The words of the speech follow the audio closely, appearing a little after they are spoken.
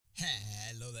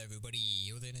Hello there everybody,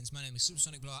 my name is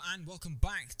Supersonic Blower and welcome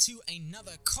back to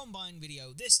another Combine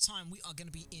video. This time we are going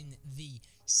to be in the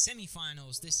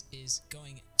semi-finals. This is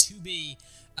going to be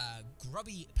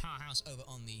Grubby Powerhouse over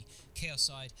on the Chaos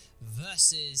side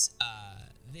versus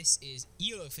this is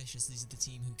eloFishers. These are the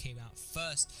team who came out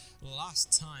first.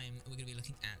 Last time we're going to be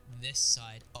looking at this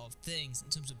side of things.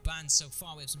 In terms of bans so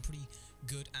far, we have some pretty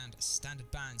good and standard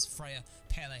bans. Freya,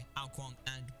 Pele, Alquang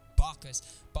and Barker's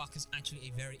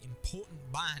actually a very important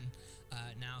ban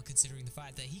now, considering the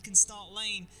fact that he can start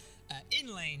lane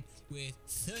in lane with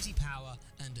 30 power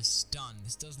and a stun.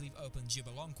 This does leave open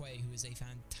Jibalonkwe, who is a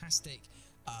fantastic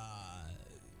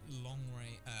long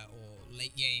range or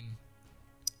late game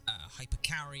hyper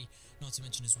carry, not to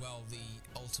mention as well the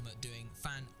ultimate doing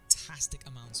fantastic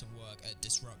amounts of work at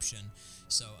disruption,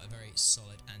 so a very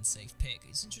solid and safe pick.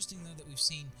 It's interesting though that we've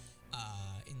seen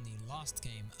in the last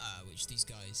game, which these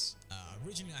guys,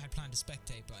 originally I had planned to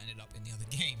spectate, but ended up in the other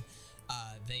game,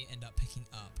 they end up picking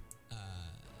up,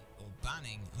 or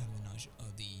banning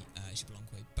the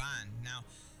Jibalonkwe ban. Now,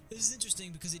 this is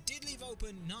interesting because it did leave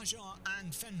open Najar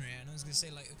and Fenrir, and I was going to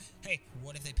say, like, hey,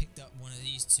 what if they picked up one of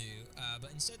these two,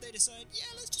 but instead they decided, yeah,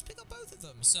 let's just pick up both of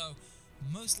them. So,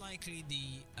 most likely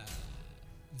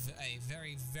a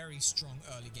very, very strong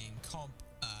early game comp,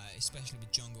 especially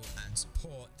with jungle and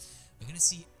support. We're going to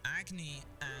see Agni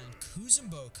and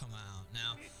Kuzumbo come out.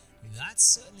 Now, that's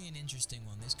certainly an interesting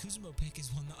one. This Kuzumbo pick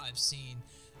is one that I've seen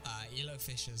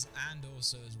eloFishers and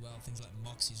also as well things like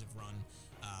Moxies have run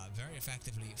very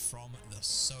effectively from the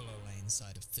solo lane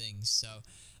side of things. So,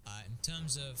 in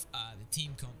terms of the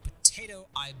team comp, Potato,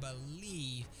 I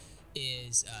believe,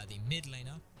 is the mid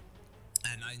laner,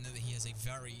 and I know that he has a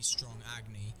very strong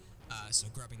Agni. So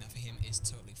grabbing that for him is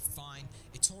totally fine.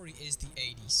 Itori is the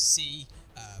ADC.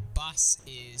 Bass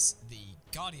is the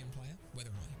Guardian player. Whether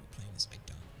or not he will be playing this, I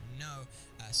don't know.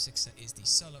 Sixer is the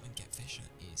solo, and GetFisher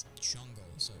is jungle.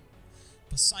 So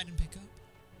Poseidon pickup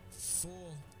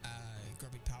for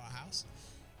Grubby Powerhouse.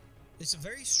 It's a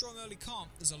very strong early comp.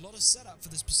 There's a lot of setup for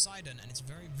this Poseidon, and it's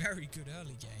very, very good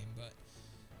early game. But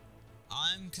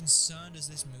I'm concerned as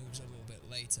this moves a little bit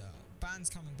later. Bans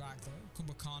coming back though.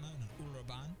 Kumbhakana and an Ulra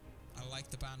ban. I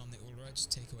like the ban on the Ulra,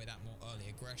 just take away that more early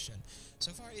aggression.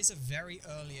 So far it is a very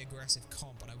early aggressive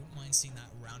comp, but I wouldn't mind seeing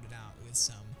that rounded out with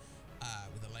some,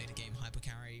 with a later game hyper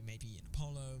carry, maybe an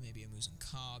Apollo, maybe a Moose and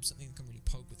Carb, something that can really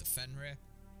poke with the Fenrir.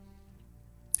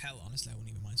 Hell, honestly, I wouldn't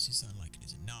even mind seeing something like it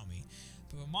as a Nami.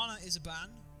 But Mana is a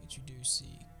ban, which you do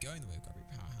see going the way of Grubby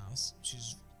Powerhouse, which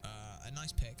is a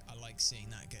nice pick. I like seeing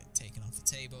that get taken off the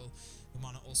table.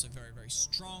 Mana also very, very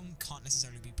strong, can't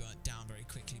necessarily be burnt down very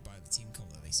quickly by the team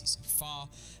comp that they see so far,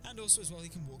 and also as well he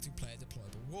can walk through player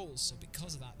deployable walls, so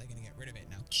because of that they're going to get rid of it.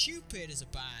 Now Cupid as a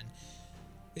ban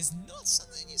is not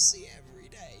something you see every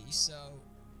day, so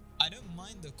I don't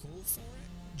mind the call for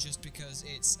it, just because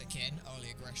it's, again, early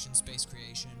aggression, space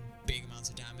creation, big amounts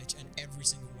of damage, and every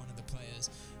single one of the players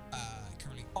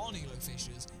currently on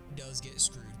eloFishers does get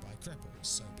screwed by cripples,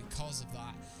 so because of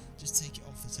that, just take it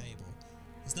off the table.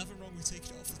 There's nothing wrong with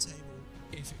taking it off the table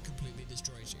if it completely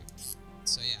destroys you.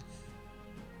 So yeah.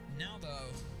 Now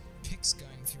though, picks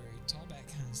going through, Tarbeck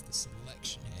has the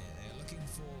selection here. They're looking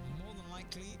for more than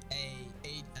likely an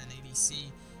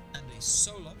ADC and a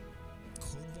solo.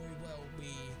 Could very well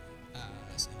be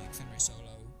something like Fenrir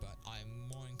solo, but I'm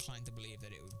more inclined to believe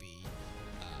that it would be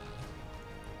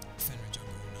Fenrir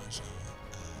jungle, Naja,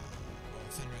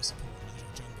 or Fenrir support, Naja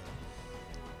jungle.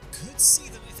 Could see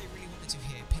them if they really wanted to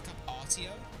here pick up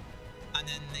Artio, and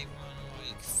then they run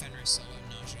like Fenrir solo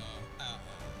Naja,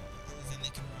 then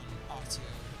they can run Artio,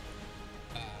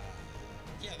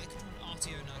 yeah, they could run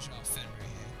Artio, Naja, Fenrir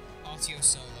here. Artio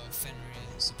solo,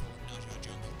 Fenrir support, Naja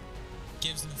jungle.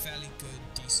 Gives them a fairly good,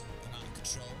 decent amount of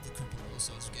control. The cripple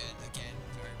also is again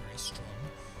very, very strong.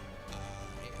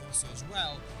 It also as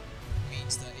well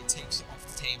means that it takes it off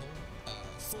the table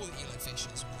for the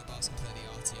eloFishers when the Bass can play the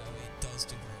RTO. It does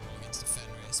do very well against the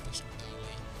Fenrir, especially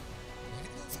early. We're going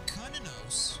to go for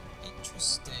Kernanos.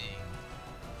 Interesting.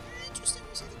 Very interesting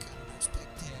to see the Kernanos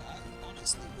picked here. I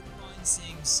honestly wouldn't mind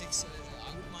seeing six.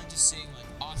 I wouldn't mind just seeing like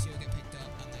RTO get picked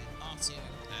up and then RTO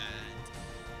and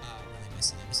what are they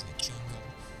missing? They're missing a jungle.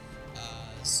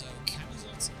 So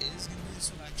Camazotz is going to be the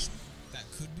selection. That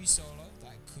could be solo.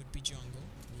 That could be jungle.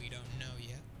 We don't know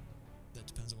yet. That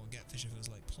depends on what GetFisher feels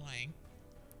like playing.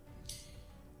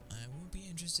 I will be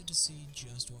interested to see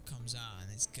just what comes out, and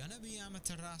it's gonna be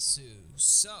Amaterasu.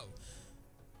 So,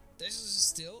 this is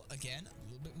still, again,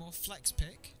 a little bit more flex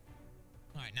pick.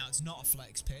 Alright, now it's not a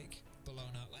flex pick.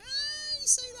 Bologna, you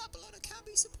say that, Bologna can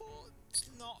be support. It's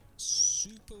not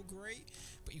super great,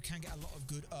 but you can get a lot of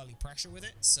good early pressure with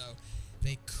it. So,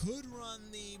 They could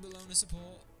run the Bologna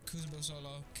support, Kuzenbo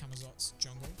solo, Camazot's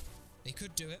jungle. They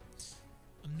could do it.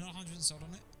 I'm not 100% sold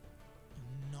on it.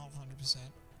 I'm not 100%.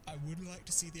 I would like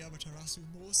to see the Amaterasu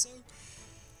more so.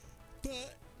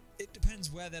 But it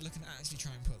depends where they're looking to actually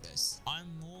try and put this. I'm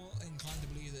more inclined to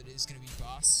believe that it's going to be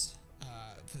Bus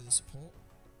for the support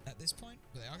at this point.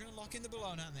 But they are going to lock in the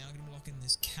Bologna and they are going to lock in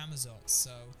this Camazot.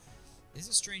 So this is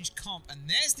a strange comp. And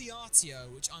there's the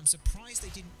RTO, which I'm surprised they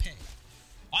didn't pick.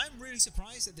 I'm really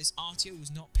surprised that this RTO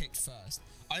was not picked first.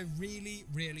 I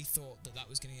really thought that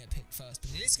was going to get picked first.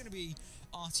 But it is going to be,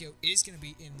 RTO is going to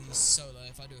be in the solo.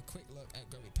 If I do a quick look at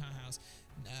Grubby Powerhouse,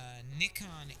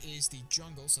 Nikan is the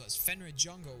jungle, so that's Fenrir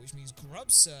jungle, which means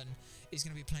Grubson is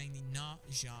going to be playing the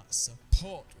Naja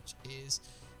support, which is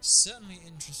certainly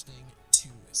interesting to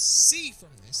see from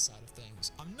this side of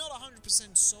things. I'm not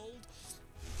 100% sold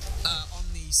on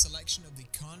the selection of the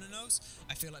Karnanos.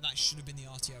 I feel like that should have been the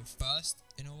RTO first,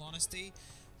 in all honesty,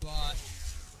 but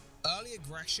early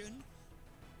aggression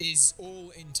is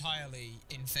all entirely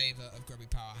in favour of Grubby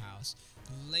Powerhouse.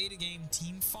 Later game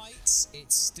team fights,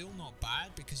 it's still not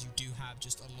bad because you do have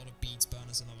just a lot of beads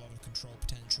burners and a lot of control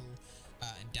potential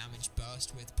and damage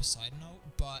burst with Poseidon,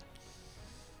 but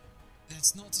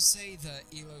that's not to say that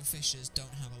eloFishers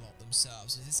don't have a lot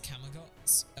themselves. If this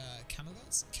Camazots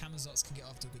can get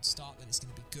off to a good start, then it's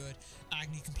going to be good.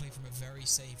 Agni can play from a very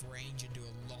safe range and do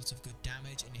a lot of good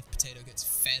damage, and if Potato gets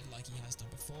fed like he has done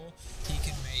before, he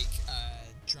can make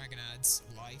Dragonad's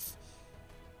life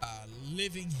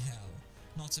living hell.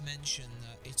 Not to mention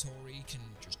that Itori can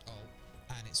just ult,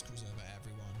 and it screws over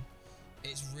everyone.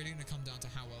 It's really going to come down to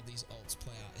how well these ults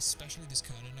play out, especially this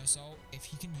Kernanos ult. If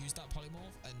he can use that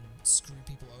polymorph and screw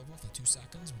people over for 2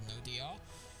 seconds with no DR,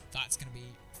 that's going to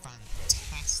be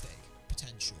fantastic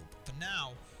potential. But for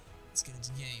now, let's get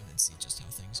into the game and see just how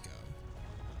things go.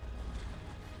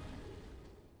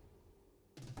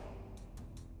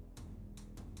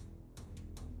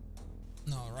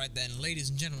 Alright then,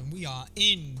 ladies and gentlemen, we are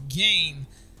in game,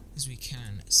 as we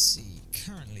can see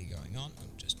currently going on.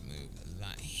 I'll just move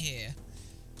that here.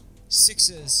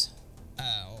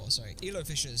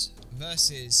 eloFishers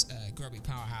versus Grubby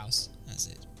Powerhouse, as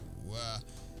it were.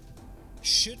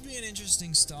 Should be an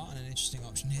interesting start and an interesting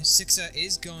option here. Sixer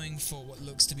is going for what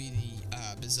looks to be the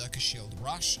Berserker Shield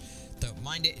Rush. Don't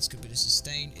mind it, it's good bit of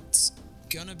sustain. It's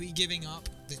gonna be giving up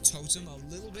the totem a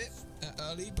little bit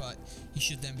early, but he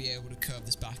should then be able to curve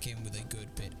this back in with a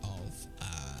good bit of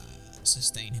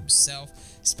sustain himself,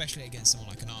 especially against someone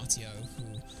like an RTO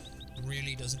who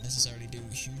really doesn't necessarily do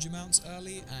huge amounts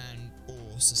early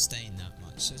or sustain that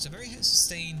much. So it's a very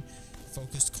sustain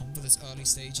focused comp for this early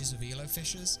stages of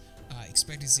eloFishers.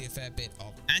 Expected to see a fair bit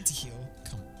of anti-heal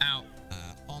come out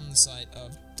on the side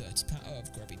of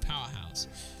Grubby Powerhouse.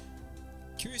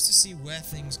 Curious to see where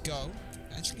things go.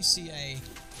 Actually see a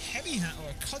heavy hat or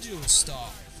a cudgel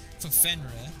start for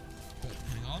Fenrir, but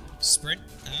hang on, sprint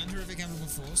and horrific emblem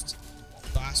forced.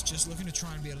 Bass just looking to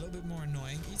try and be a little bit more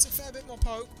annoying. Eats a fair bit more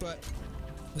poke, but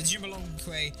with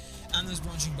Jimbalongque and those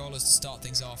branching bowlers to start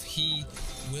things off, he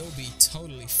will be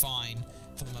totally fine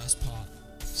for the most part.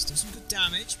 Still some good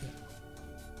damage, but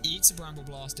eats a Bramble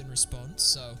Blast in response,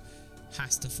 so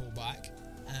has to fall back.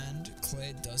 And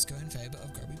clear does go in favour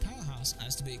of Grubby Powerhouse,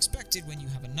 as to be expected when you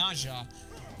have a Naja.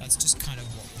 That's just kind of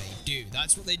what they do.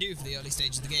 That's what they do for the early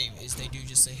stages of the game, is they do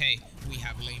just say, hey, we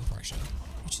have lane pressure,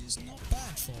 which is not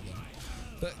bad for them.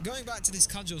 But going back to this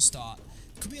cudgel start,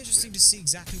 could be interesting to see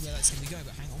exactly where that's going to be going.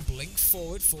 But hang on, blink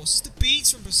forward, forces the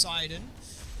beats from Poseidon.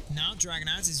 Now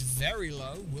Dragonad's is very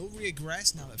low, will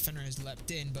regress now that Fenrir has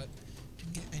leapt in, but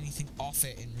didn't get anything off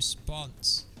it in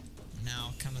response.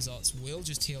 Now Camazots will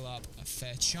just heal up a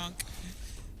fair chunk.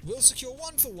 Will secure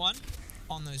 1-for-1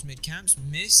 on those mid camps.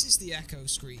 Misses the Echo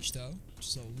Screech though, which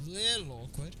is a little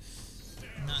awkward.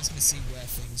 And that's going to see where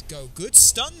things go. Good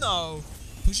stun though.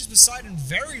 Pushes Poseidon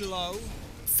very low.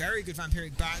 Very good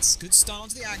Vampiric Bats. Good stun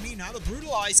onto the Agni. Now the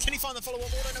Brutalize. Can he find the follow-up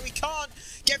order? No, he can't.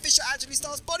 GetFisher actually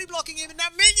starts body blocking him, and now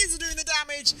minions are doing the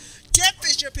damage.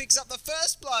 GetFisher picks up the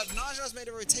first blood. Naja's made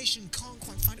a rotation. Can't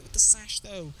quite find it with the sash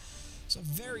though. It's a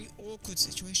very awkward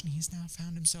situation he's now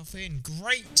found himself in.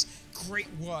 Great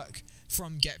work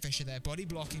from GetFisher there. Body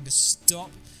blocking to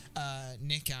stop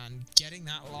Nikan, getting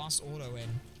that last auto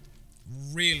in.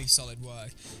 Really solid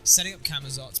work. Setting up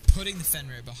Camazots, putting the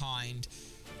Fenrir behind.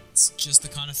 It's just the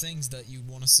kind of things that you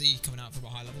want to see coming out from a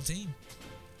high-level team.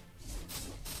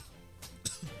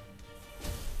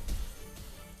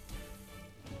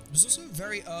 There's also a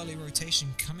very early rotation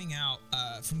coming out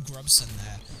from Grubson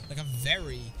there. Like a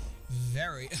very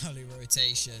early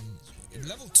rotation.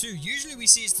 Level 2, usually we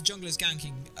see it's the junglers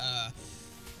ganking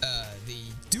the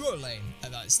duo lane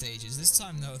at that stages. This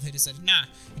time though, they decided, nah,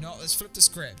 you know what, let's flip the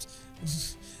script.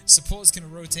 Support's gonna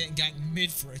rotate and gank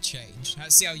mid for a change.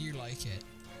 Let's see how you like it.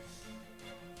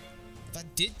 What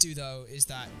that did do though is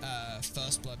that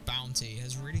First Blood bounty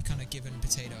has really kind of given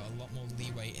Potato a lot more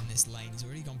leeway in this lane. He's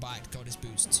already gone back, got his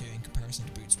boots 2 in comparison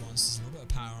to boots 1, so there's a little bit of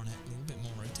power on it, a little bit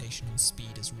more rotational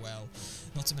speed as well.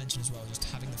 Not to mention as well, just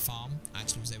having the farm,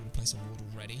 actually was able to place a ward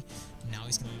already. Now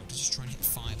he's going to look to just try and hit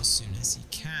 5 as soon as he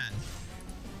can.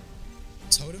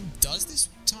 Totem does this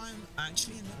time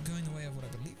actually end up going the way of what I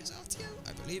believe is RTO?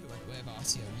 I believe it went the way of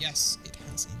RTO. Yes, it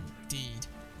has indeed.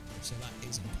 So that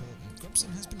is important. Grubby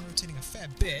has been rotating a fair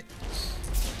bit.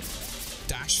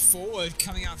 Dash forward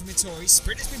coming out from Itori.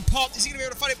 Sprint has been popped. Is he going to be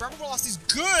able to fight it? Bramble Blast is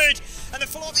good. And the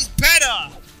follow-up is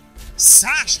better.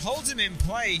 Sash holds him in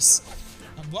place.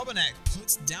 And Wobberneck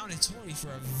puts down Itori for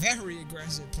a very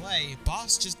aggressive play.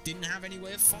 Boss just didn't have any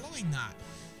way of following that.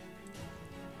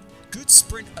 Good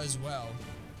sprint as well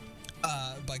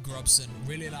by Grubson.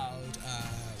 Really allowed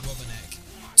Wobberneck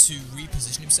to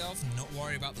reposition himself, not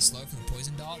worry about the slow from the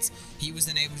poison darts. He was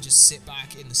then able to just sit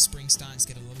back in the spring stance,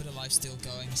 get a little bit of life steal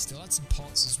going. He still had some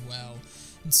pots as well.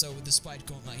 And so with the Spite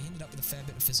Gauntlet, he ended up with a fair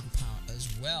bit of physical power as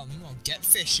well. Meanwhile,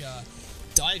 eloFisher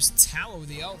dives tower with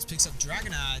the ults, picks up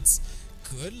Dragon Adds.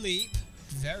 Good leap.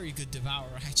 Very good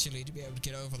Devourer, actually, to be able to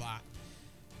get over that.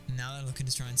 Now they're looking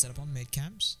to try and set up on mid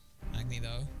camps. Agni,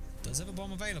 though, does have a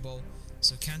bomb available,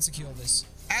 so can secure this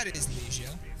at his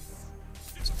leisure.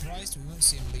 Surprised we won't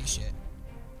see him leash it.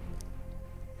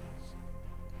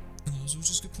 And that was all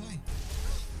just good play.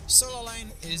 Solo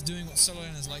lane is doing what solo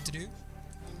laners like to do,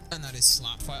 and that is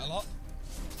slap fight a lot.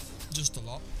 Just a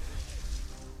lot.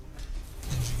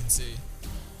 As you can see.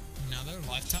 Now though,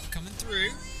 life tap coming through.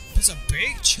 Puts a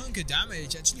big chunk of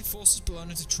damage. Actually forces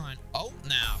Bologna to try and ult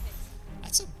now.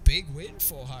 That's a big win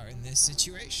for her in this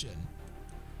situation.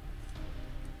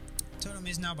 Totem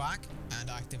is now back and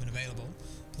active and available.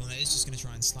 Bologna is just going to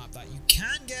try and slap that. You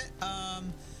can get,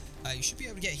 you should be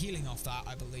able to get healing off that,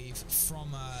 I believe,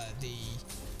 from the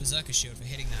Berserker Shield for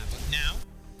hitting that. But now,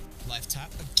 life tap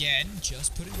again,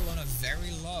 just putting Bologna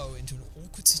very low into an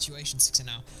awkward situation. 6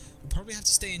 now. We'll probably have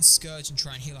to stay in Scourge and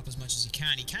try and heal up as much as he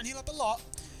can. He can heal up a lot,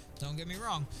 don't get me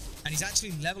wrong. And he's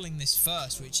actually leveling this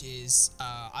first, which is,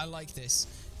 I like this.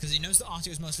 Because he knows that RTO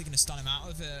is mostly going to stun him out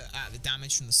of the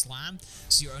damage from the slam.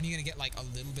 So you're only going to get like a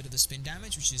little bit of the spin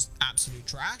damage, which is absolute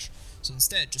trash. So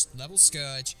instead, just level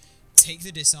Scourge, take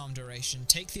the disarm duration,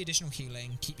 take the additional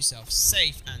healing, keep yourself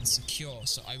safe and secure.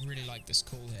 So I really like this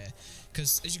call here.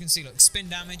 Because as you can see, look, spin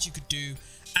damage you could do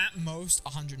at most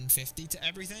 150 to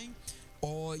everything.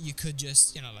 Or you could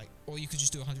just, or you could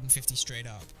just do 150 straight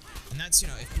up. And that's,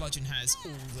 if Bludgeon has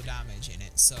all the damage in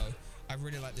it. So I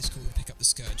really like this call to pick up the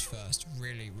Scourge first.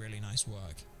 Really, really nice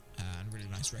work. And really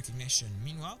nice recognition.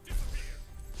 Meanwhile,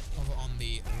 over on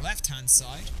the left-hand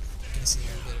side, going to see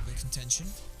a little bit of a contention.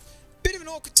 Bit of an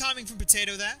awkward timing from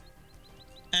Potato there.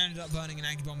 Ended up burning an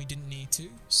Agni Bomb he didn't need to.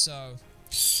 So,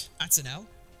 that's an L.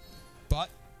 But,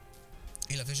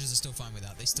 eloFishers are still fine with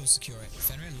that. They still secure it.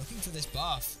 Fenrir looking for this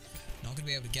buff. Not going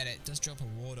to be able to get it. Does drop a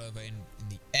ward over in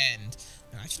the end.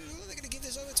 No, actually, they're going to give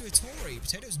this over to Itori.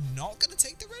 Potato's not going to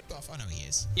take the red buff. Oh, no, he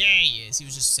is. Yeah, he is. He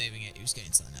was just saving it. He was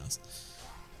getting something else.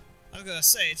 I was going to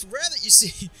say, it's rare that you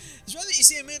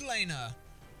see a mid laner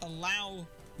allow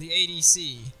the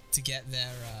ADC to get their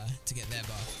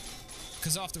buff.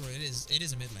 Because after all, it is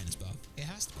a mid laner's buff. It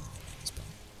has to be a mid laner's buff.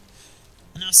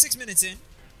 And now 6 minutes in,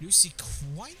 you see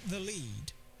quite the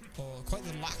lead, or quite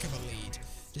the lack of a lead.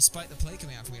 Despite the play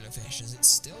coming out from eloFishers, it's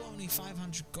still only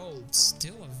 500 gold,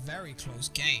 still a very close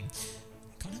game.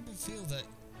 I can't help but feel that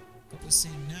what we're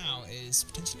seeing now is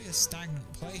potentially a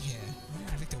stagnant play here.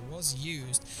 Victor was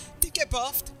used, did get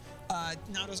buffed,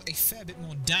 now does a fair bit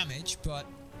more damage, but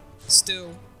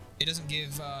still, it doesn't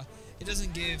give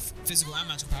physical and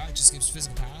magical power, it just gives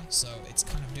physical power, so it's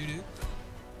kind of doo-doo.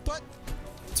 But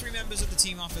 3 members of the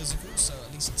team are physical, so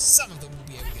at least some of them will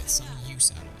be able to get some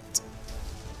use out of it.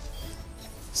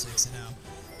 6 now.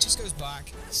 Just goes back,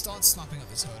 starts slapping up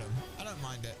the totem. I don't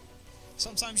mind it.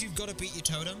 Sometimes you've got to beat your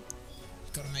totem.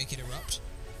 You've got to make it erupt.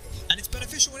 And it's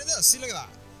beneficial when it does. See, look at that.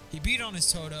 He beat on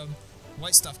his totem.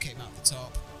 White stuff came out the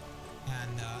top.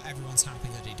 And everyone's happy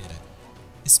that he did it.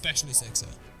 Especially Sixer.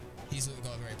 He's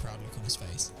got a very proud look on his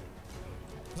face.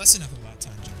 That's enough of that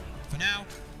tangent. For now,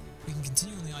 we can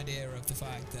continue on the idea of the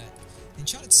fact that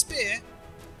Enchanted Spear,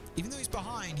 even though he's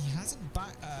behind, he hasn't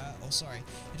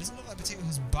it doesn't look like Potato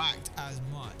has backed as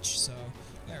much, so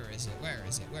where is it?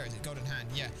 Golden Hand,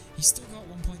 yeah, he's still got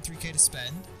 1.3k to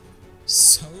spend,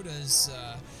 so does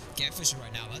eloFisher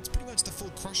right now. That's pretty much the full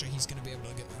crusher he's going to be able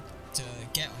to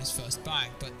get on his first bag,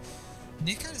 but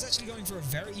Nikan is actually going for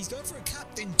he's going for a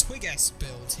Captain Twig-esque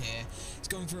build here. He's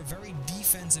going for a very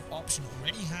defensive option.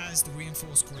 Already has the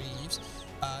reinforced Greaves,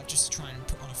 just to try and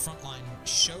put on a frontline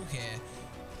show here.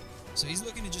 So he's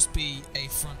looking to just be a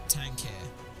front tank here.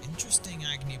 Interesting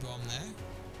Agni Bomb there,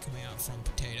 coming out from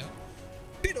Potato.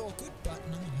 Bit awkward, but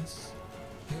nonetheless,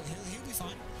 he'll be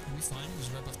fine. He'll be fine. His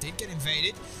red buff did get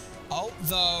invaded. Ult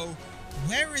though,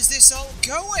 where is this ult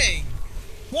going?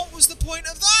 What was the point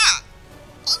of that?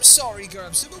 I'm sorry,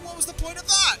 Grubby, but what was the point of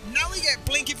that? Now we get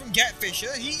Blinky from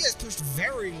eloFisher. He gets pushed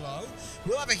very low.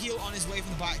 We'll have a heal on his way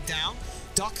from the back down.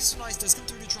 Darkest of Nights does come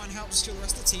through to try and help secure the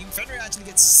rest of the team. Fenrir actually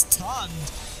gets stunned.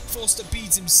 Forced to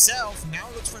beads himself. Now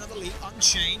looks for another lead.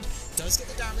 Unchained. Does get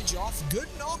the damage off. Good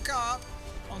knock up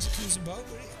onto Kuzenbo,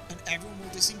 and everyone will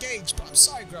disengage. But I'm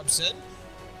sorry, Grubson.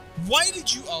 Why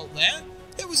did you ult there?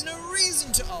 There was no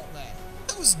reason to ult there.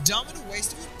 That was dumb and a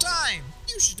waste of your time.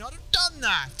 You should not have done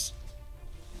that.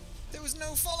 There was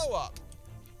no follow-up.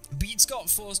 Beats got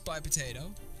forced by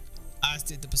Potato, as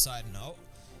did the Poseidon ult.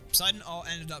 Poseidon ult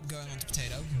ended up going onto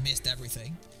Potato, missed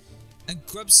everything. And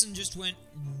Grubson just went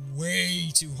way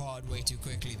too hard, way too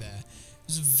quickly there. It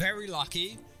was very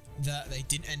lucky that they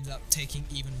didn't end up taking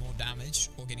even more damage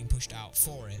or getting pushed out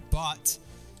for it. But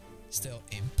still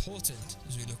important.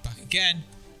 As we look back again,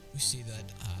 we see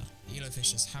that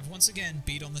eloFishers have once again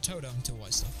beat on the totem until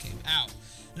white stuff came out.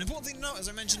 An important thing to note, as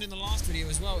I mentioned in the last video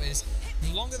as well, is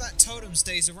the longer that totem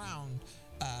stays around,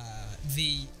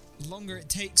 the longer it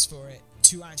takes for it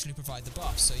to actually provide the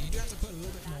buff. So you do have to put a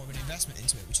little bit more of an investment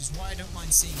into it, which is why I don't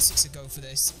mind seeing Sixer go for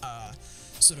this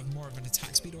sort of more of an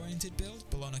attack speed oriented build.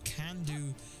 Bellona can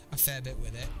do a fair bit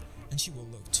with it, and she will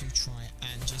look to try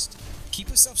and just keep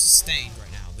herself sustained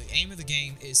right now. The aim of the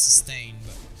game is sustain,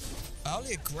 but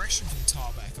early aggression from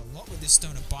Tarbek, a lot with this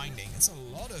Stone of Binding. It's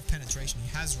a lot of penetration he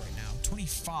has right now.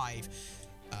 25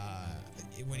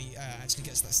 when he actually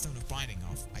gets that Stone of Binding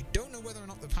off. I don't know whether or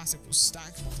not the passive will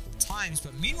stack multiple times,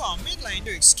 but meanwhile, mid lane,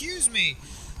 excuse me,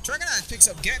 Dragonite picks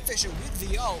up eloFisher with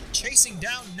the ult, chasing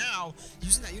down now,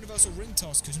 using that universal ring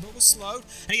toss. Kuzenbo was slowed,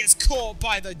 and he gets caught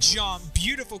by the jump.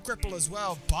 Beautiful cripple as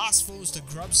well. Blast falls to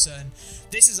Grubson.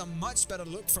 This is a much better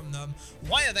look from them.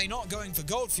 Why are they not going for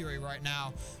Gold Fury right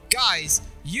now? Guys,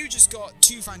 you just got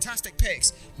two fantastic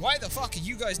picks. Why the fuck are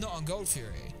you guys not on Gold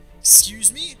Fury?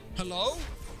 Excuse me? Hello?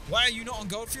 Why are you not on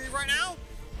Gold Fury right now?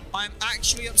 I'm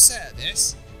actually upset at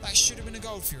this. That should have been a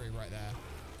Gold Fury right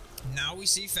there. Now we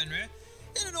see Fenrir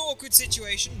in an awkward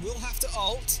situation. We'll have to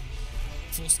ult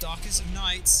for Darkest of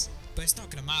Nights, but it's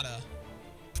not going to matter.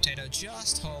 Potato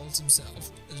just holds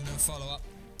himself. There's no follow-up.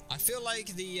 I feel like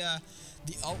the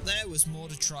ult there was more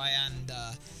to try and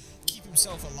keep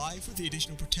himself alive with the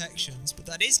additional protections, but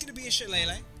that is going to be a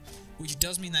Shillelagh, which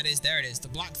does mean that there it is, the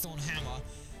Blackthorn Hammer.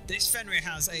 This Fenrir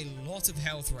has a lot of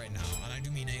health right now, and I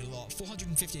do mean a lot.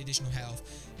 450 additional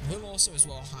health. Will also as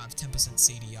well have 10%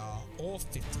 CDR or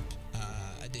 50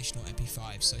 additional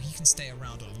MP5, so he can stay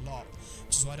around a lot,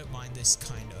 which is why I don't mind this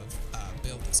kind of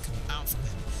build that's coming out from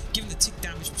him. Given the tick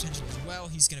damage potential as well,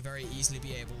 he's going to very easily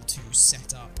be able to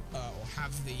set up or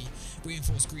have the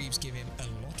reinforced Greaves give him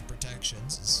a lot of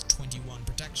protections. It's 21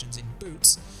 protections in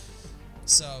boots,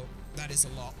 so that is a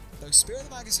lot. Though Spirit of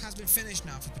the Magus has been finished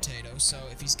now for Potato, so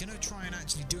if he's going to try and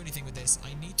actually do anything with this,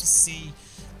 I need to see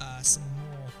some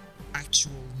more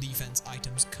actual defense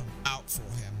items come out for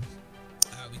him.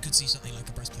 We could see something like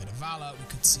a Breastplate of Valor, we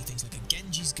could see things like a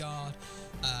Genji's Guard.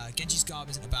 Genji's Guard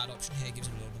isn't a bad option here, gives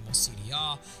him a little bit more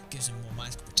CDR, gives him more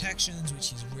magical protections, which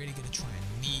he's really going to try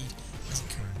and need as it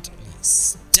currently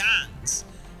stands.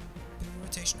 The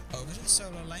rotation over to the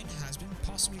solo lane has been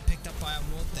possibly picked up by a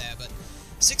ward there, but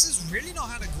Six has really not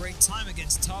had a great time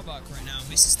against Tarbek right now.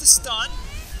 Misses the stun.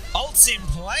 Ult's in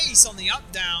place on the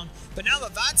up-down, but now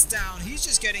that that's down, he's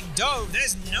just getting dove.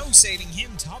 There's no saving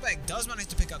him. Tarbek does manage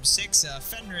to pick up Sixer.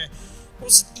 Fenrir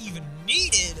wasn't even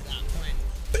needed at that point,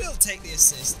 but he'll take the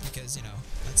assist because, you know,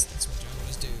 that's what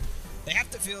junglers do. They have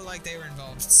to feel like they were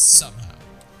involved somehow.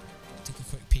 Take a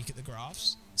quick peek at the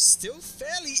graphs. Still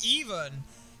fairly even.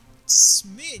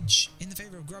 Smidge in the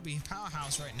favor of Grubby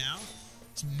Powerhouse right now.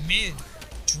 It's mid.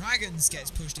 Dragons gets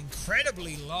pushed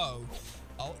incredibly low.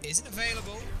 Ult isn't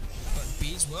available, but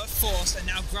beads were forced, and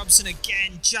now Grubson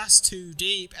again just too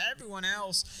deep. Everyone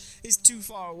else is too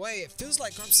far away. It feels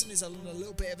like Grubson is on a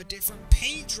little bit of a different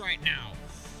page right now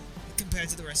compared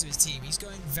to the rest of his team. He's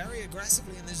going very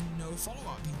aggressively, and there's no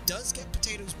follow-up. He does get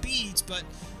Potato's beads, but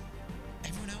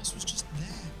everyone else was just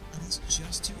there, and it's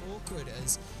just too awkward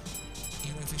as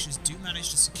eloFishers do manage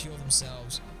to secure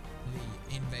themselves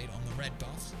the invade on the red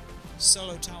buff.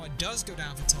 Solo tower does go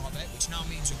down for Tarbek, which now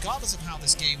means regardless of how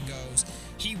this game goes,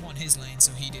 he won his lane,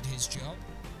 so he did his job.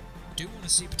 do want to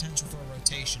see potential for a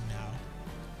rotation now.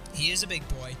 He is a big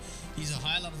boy. He's a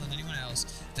higher level than anyone else.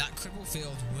 That cripple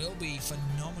field will be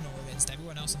phenomenal against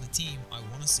everyone else on the team. I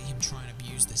want to see him try and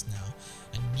abuse this now.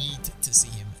 I need to see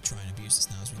him try and abuse this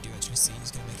now, as we do actually see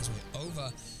he's going to make his way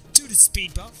over to the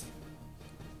speed buff.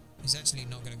 He's actually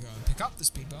not going to go and pick up the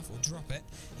speed buff or drop it.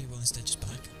 He will instead just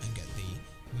back and get the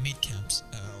mid camps,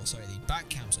 the back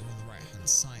camps over on the right hand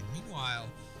side. Meanwhile,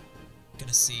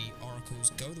 gonna see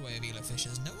Oracles go the way of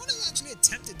eloFishers. No one has actually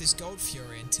attempted this Gold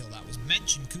Fury until that was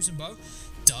mentioned. Kuzenbo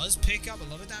does pick up a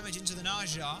lot of damage into the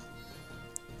Naja,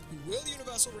 who will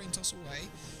Universal Ring Toss away,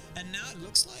 and now it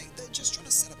looks like they're just trying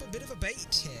to set up a bit of a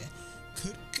bait here.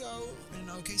 Could go in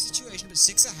an okay situation, but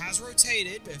Sixer has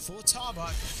rotated before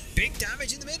Tarbuck. Big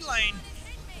damage in the mid lane.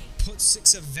 Puts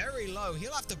Sixer very low.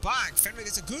 He'll have to back. Fenrir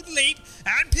gets a good leap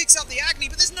and picks up the Agni,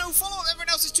 but there's no follow-up. Everyone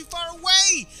else is too far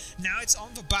away. Now it's on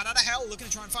for Bad Out of Hell, looking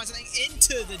to try and find something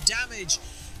into the damage.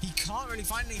 He can't really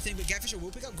find anything, but eloFisher will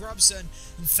pick up Grubson,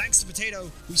 and thanks to Potato,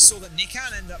 we saw that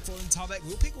Nikan ended up falling. Tarbeck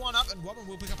will pick one up, and Wobbin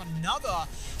will pick up another.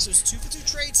 So it's 2 for 2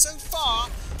 trades so far.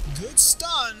 Good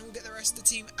stun will get the rest of the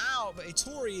team out, but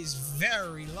Itori is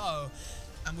very low.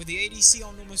 And with the ADC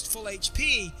on almost full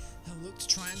HP, they'll look to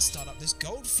try and start up this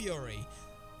Gold Fury.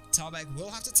 Tarbeck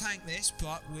will have to tank this,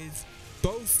 but with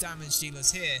both damage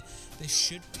dealers here, they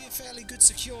should be a fairly good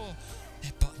secure.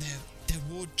 But their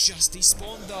ward just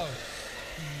despawned though.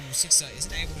 Sixer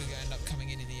isn't able to end up coming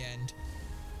in the end.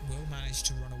 Will manage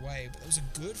to run away, but it was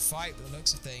a good fight by the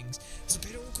looks of things. It's a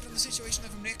bit awkward on the situation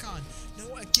there from Nikan.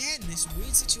 No, again, this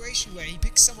weird situation where he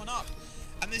picks someone up,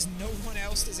 and there's no one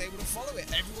else that's able to follow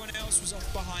it. Everyone else was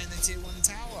off behind the tier 1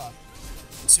 tower.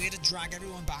 So he had to drag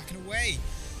everyone back and away.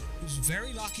 He was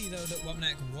very lucky though that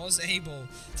Wobnek was able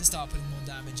to start putting more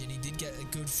damage in. He did get a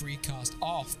good free cast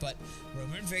off, but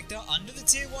Roma and Victor under the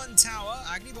tier 1 tower.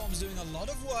 Agni Bomb's doing a lot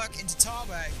of work into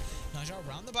Tarbeck. Naja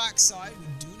around the backside. We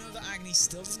do know that Agni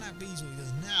still doesn't have beads, what he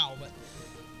does now, but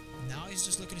now he's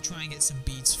just looking to try and get some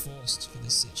beads forced for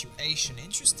this situation.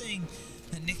 Interesting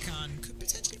that Nikan could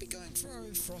potentially be going for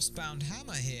a Frostbound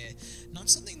Hammer here. Not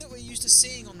something that we're used to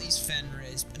seeing on these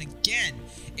Fenris, and again,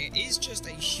 it is just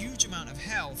a huge amount of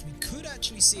health. We could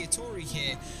actually see Itori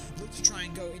here look to try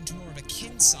and go into more of a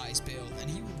kin size build, and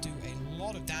he will do a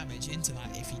lot of damage into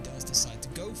that if he does decide to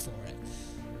go for it.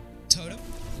 Totem,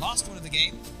 last one of the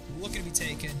game, looking to be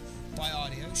taken by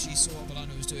Audio. She saw what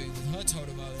Bolano was doing with her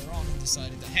Totem earlier on and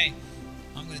decided that, hey,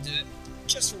 I'm going to do it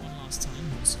just for one last time.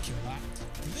 We'll secure that.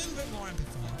 A little bit more empathy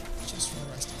just for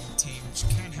the rest of the team, which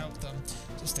can help them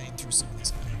sustain through some of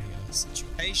these earlier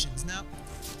situations. Now,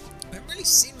 we haven't really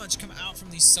seen much come out from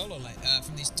these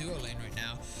from these duo lane right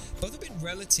now. Both have been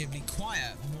relatively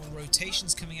quiet. More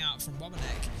rotations coming out from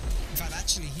Bobanek. In fact,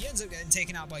 actually, he ends up getting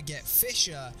taken out by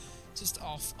GetFisher. Just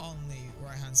off on the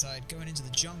right hand side, going into the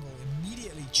jungle,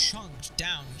 immediately chunked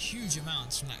down huge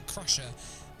amounts from that Crusher,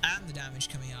 and the damage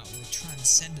coming out with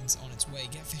Transcendence on its way.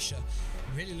 GetFisher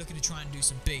really looking to try and do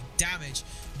some big damage.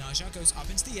 Naja goes up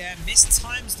into the air,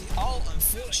 mistimes the ult,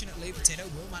 unfortunately. Potato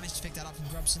will manage to pick that up from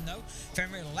Grubson though.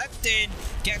 Fenrir leapt in,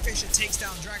 GetFisher takes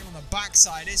down Dragon on the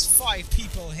backside. There's 5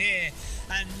 people here,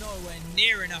 and nowhere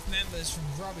near enough members from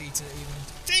Grubby to even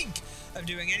think of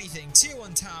doing anything. Tier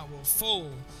 1 tower will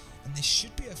fall. And this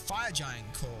should be a Fire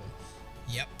Giant call.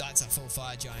 Yep, that's a full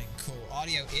Fire Giant call.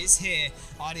 Audio is here.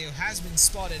 Audio has been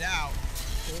spotted out.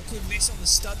 Awkward miss on the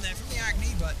stun there from the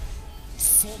Agni, but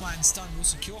 4-man stun will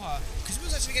secure her. Because it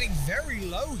was actually getting very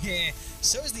low here.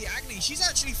 So is the Agni. She's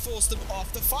actually forced them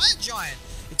off the Fire Giant.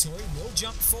 Itori will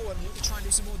jump forward and look to try and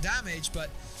do some more damage, but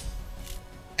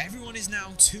everyone is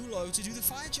now too low to do the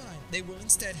Fire Giant. They will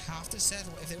instead have to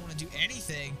settle if they want to do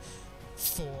anything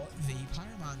for the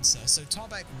Pyromancer. So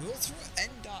Tarbeck will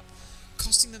end up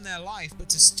costing them their life, but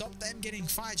to stop them getting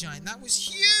Fire Giant, that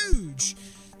was huge!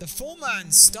 The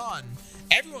 4-man stun,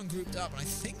 everyone grouped up, and I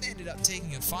think they ended up taking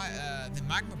the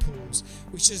Magma Pools,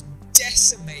 which just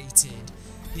decimated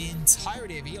the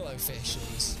entirety of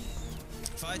eloFishers.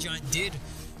 Fire Giant did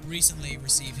recently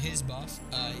receive his buff.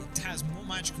 It has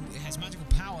magical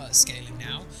power scaling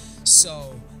now,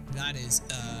 so that is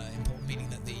important, meaning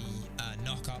that the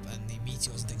knock-up and the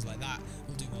meteors and things like that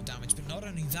will do more damage. But not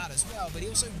only that as well, but he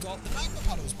also got the magma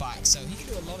puddles back, so he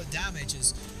can do a lot of damage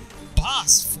as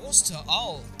Bass forced to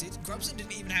ult. Grubson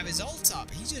didn't even have his ult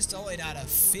up. He just ulted out of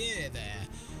fear there.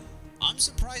 I'm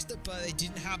surprised that they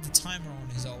didn't have the timer on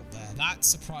his ult there. That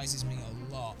surprises me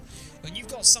a lot. When you've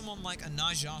got someone like a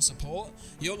Naja support,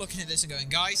 you're looking at this and going,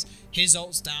 guys, his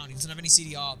ult's down, he doesn't have any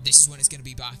CDR, this is when it's going to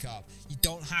be back up. You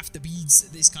don't have to beads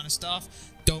this kind of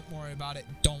stuff. Don't worry about it.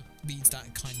 Don't beads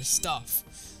that kind of stuff.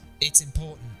 It's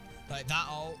important. Like, that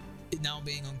ult now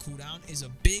being on cooldown is a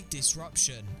big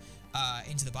disruption.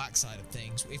 into the backside of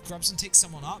things. If Grubson takes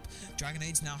someone up,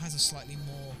 Dragonades now has a slightly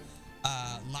more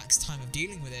lax time of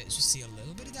dealing with it. As you see a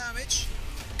little bit of damage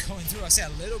going through. I say a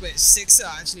little bit. Sixer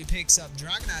actually picks up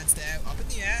Dragonades there, up in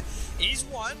the air. Is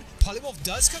one. Polymorph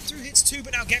does come through, hits two,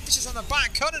 but now Getfishers on the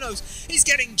back. Kononos is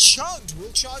getting chugged.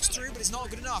 Will charge through, but it's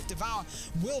not good enough. Devour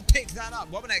will pick that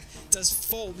up. Wobanek does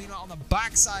fall, on the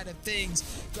backside of things.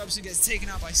 Grubson gets taken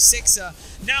out by Sixer.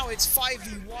 Now it's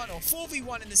 5v1 or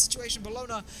 4v1 in the situation.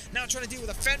 Bologna now trying to deal with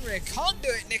a Fenrir. Can't do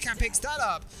it. Nikan picks that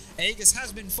up. Aegis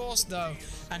has been forced though,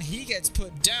 and he gets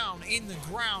put down in the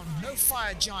ground. No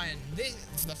Fire Giant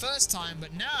for the first time,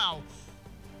 but now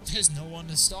there's no one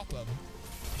to stop him.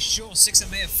 Sure, Sixer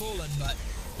may have fallen, but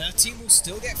their team will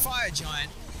still get Fire Giant,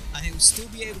 and he will still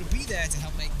be able to be there to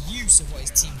help make use of what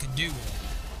his team can do with it.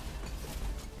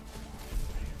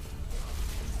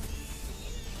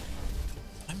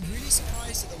 I'm really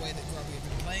surprised at the way that Grubby have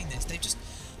been playing this. They've just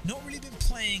not really been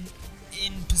playing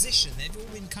in position. They've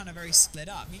all been kind of very split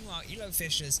up. Meanwhile,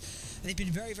 eloFishers, they've been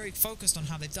very, very focused on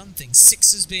how they've done things.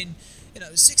 Sixer's been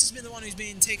the one who's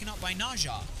been taken up by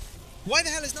Naja. Why the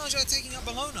hell is Naja taking up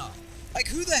Bologna? Like,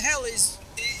 who the hell is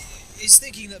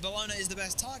thinking that Bologna is the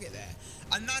best target there?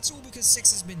 And that's all because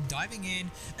Six has been diving in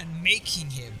and making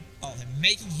him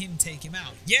take him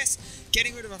out. Yes,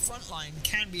 getting rid of a front line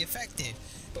can be effective,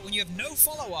 but when you have no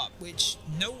follow-up, which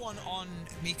no one on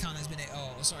Mikan has been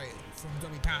from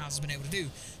Grubby Powerhouse has been able to do,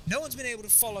 no one's been able to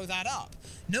follow that up.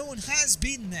 No one has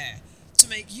been there to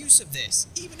make use of this.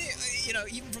 Even if,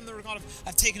 even from the regard of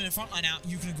I've taken the front line out,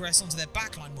 you can aggress onto their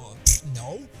backline more.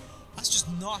 No. That's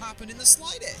just not happened in the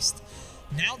slightest.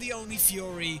 Now the only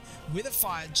Fury with a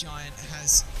Fire Giant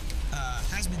has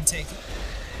been taken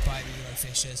by the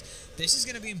eloFishers. This is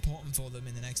going to be important for them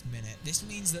in the next minute. This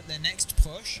means that their next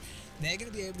push, they're going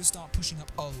to be able to start pushing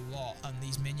up a lot on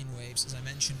these minion waves, as I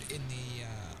mentioned in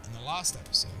the last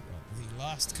episode, well, the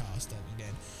last cast that we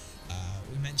did.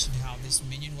 We mentioned how this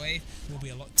minion wave will be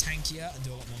a lot tankier and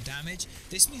do a lot more damage.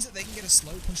 This means that they can get a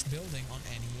slow push building on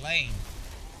any lane.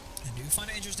 I do find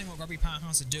it interesting what Grubby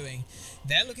Powerhouse are doing.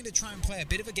 They're looking to try and play a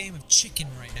bit of a game of chicken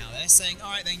right now. They're saying,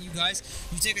 alright then you guys,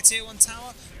 you take a tier 1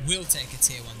 tower, we'll take a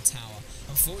tier 1 tower.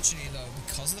 Unfortunately though,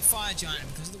 because of the Fire Giant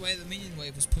and because of the way the minion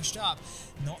wave was pushed up,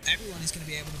 not everyone is going to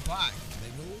be able to back.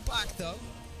 They will all back though.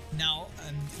 Now,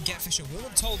 Getfisher will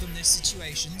have told them this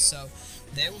situation, so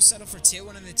they will settle for a tier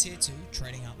 1 and a tier 2,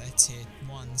 trading out their tier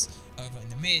 1s over in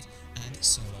the mid and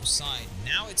solo side.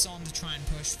 Now it's on to try and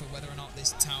push for whether or not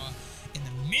this tower in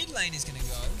the mid lane is going to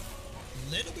go.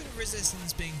 A little bit of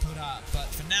resistance being put up, but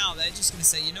for now they're just going to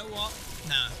say, you know what?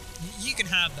 Nah, you can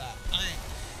have that.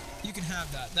 You can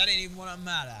have that. That ain't even what I'm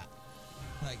mad at.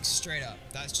 Like, straight up.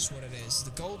 That's just what it is.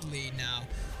 The gold lead now,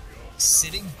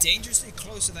 sitting dangerously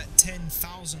close to that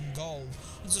 10,000 gold.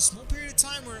 There's a small period of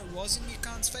time where it was in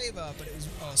Yukon's favor, but it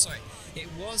was, it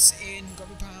was in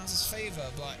Grubby Powerhouse's favor,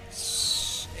 but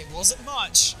it wasn't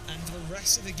much. And for the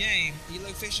rest of the game,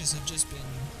 eloFishers have just been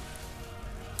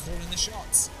calling the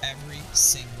shots every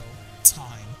single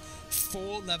time.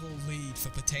 4-level lead for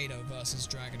Potato versus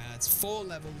Dragonades,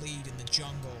 4-level lead in the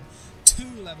jungle,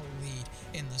 2-level lead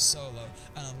in the solo,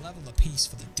 and a level apiece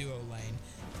for the duo lane.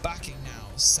 Backing now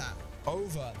sat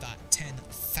over that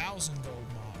 10,000 gold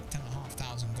mark,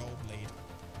 10,500 gold lead.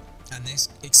 And this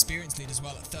experience lead as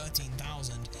well at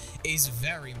 13,000 is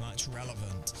very much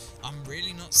relevant. I'm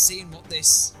really not seeing what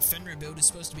this Fenrir build is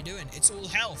supposed to be doing. It's all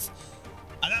health.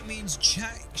 And that means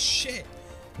jack shit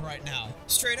right now.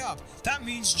 Straight up, that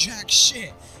means jack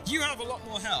shit. You have a lot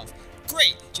more health.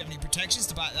 Great. Do you have any protections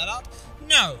to back that up?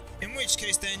 No. In which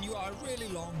case then you are a really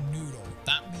long noodle.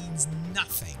 That means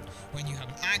nothing when you have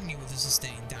an Agni with a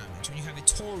sustained damage, when you have a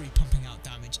Tori pumping out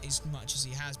damage as much as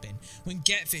he has been, when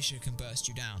Getfisher can burst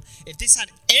you down. If this had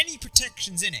any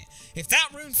protections in it, if that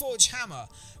Runeforge hammer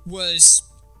was...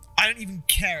 I don't even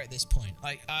care at this point.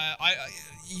 Like,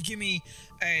 you give me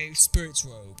a Spirit's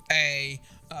Robe, a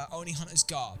Oni Hunter's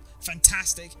Garb.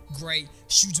 Fantastic, great,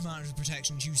 huge amount of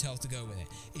protection, huge health to go with it.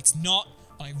 It's not,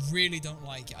 I really don't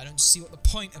like it. I don't see what the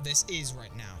point of this is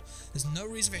right now. There's no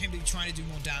reason for him to be trying to do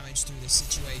more damage through this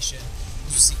situation.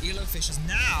 As you see eloFishers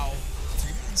now,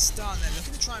 3-man stun, they're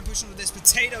looking to try and push onto this.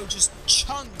 Potato just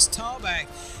chunks Tarbek.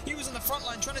 He was on the front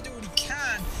line trying to do what he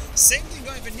can. Same thing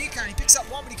going for Nikan. He picks up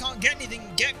one, but he can't get anything.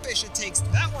 Getfisher takes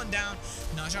that one down.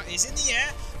 Naja is in the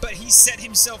air, but he set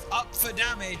himself up for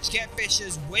damage.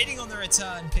 Getfisher's waiting on the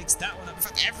return, picks that one up. In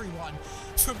fact, everyone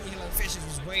from eloFishers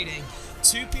was waiting.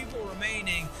 2 people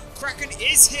remaining. Kraken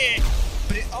is here,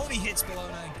 but it only hits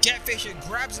Bologna. Getfisher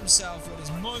grabs himself what is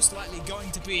most likely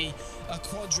going to be a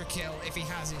quadra kill if he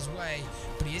has his way,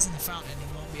 but he is in the fountain and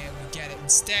he won't be able to get it.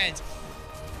 Instead,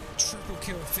 triple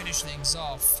kill finish things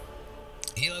off.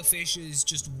 eloFishers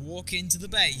just walk into the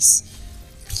base,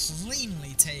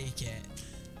 cleanly take it.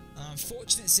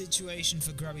 Unfortunate situation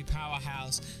for Grubby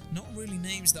Powerhouse. Not really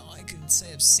names that I can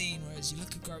say I've seen. Whereas you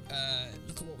look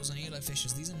at what was on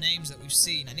eloFishers. These are names that we've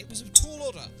seen, and it was a tall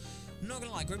order. I'm not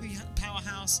gonna lie, Grubby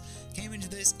Powerhouse came into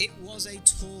this. It was a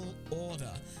tall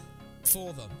order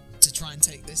for them to try and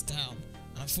take this down.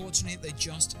 And unfortunately, they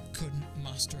just couldn't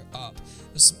muster it up.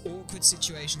 There's some awkward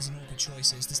situations and awkward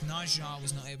choices. This Najjar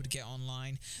was not able to get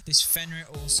online. This Fenrir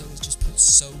also was just put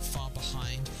so far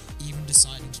behind, even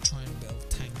deciding to try and build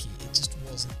tanky. It just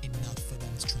wasn't enough for them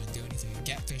to try and do anything. And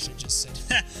Getfisher just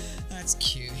said, that's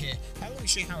cute. Here, let me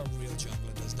show you how a real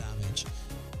jungler does damage.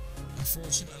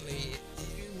 Unfortunately,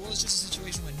 it was just a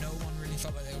situation where no one really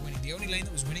felt like they were winning. The only lane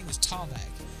that was winning was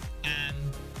Tarbek. And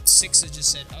Sixer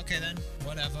just said, okay then,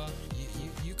 whatever,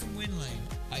 you can win lane,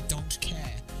 I don't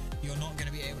care, you're not going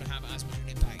to be able to have as much of an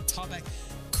impact. Tarbek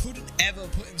couldn't ever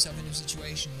put himself in a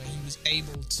situation where he was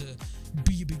able to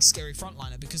be a big scary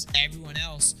frontliner because everyone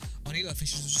else on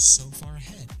eloFishers was just so far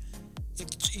ahead.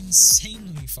 Like,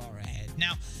 insanely far ahead.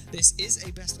 Now, this is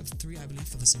a best of 3, I believe,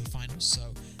 for the semi-finals,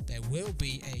 so there will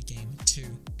be a game 2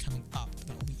 coming up.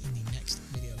 That will be in the next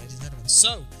video, ladies and gentlemen.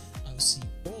 So, I will see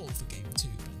you all for game 2.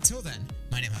 But until then,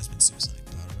 my name has been Supersonic.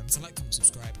 Remember to like, comment,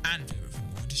 subscribe, and do everything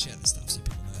more, and to share this stuff so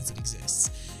people know that it exists.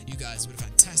 You guys have been a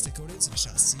fantastic audience, and I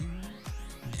shall see you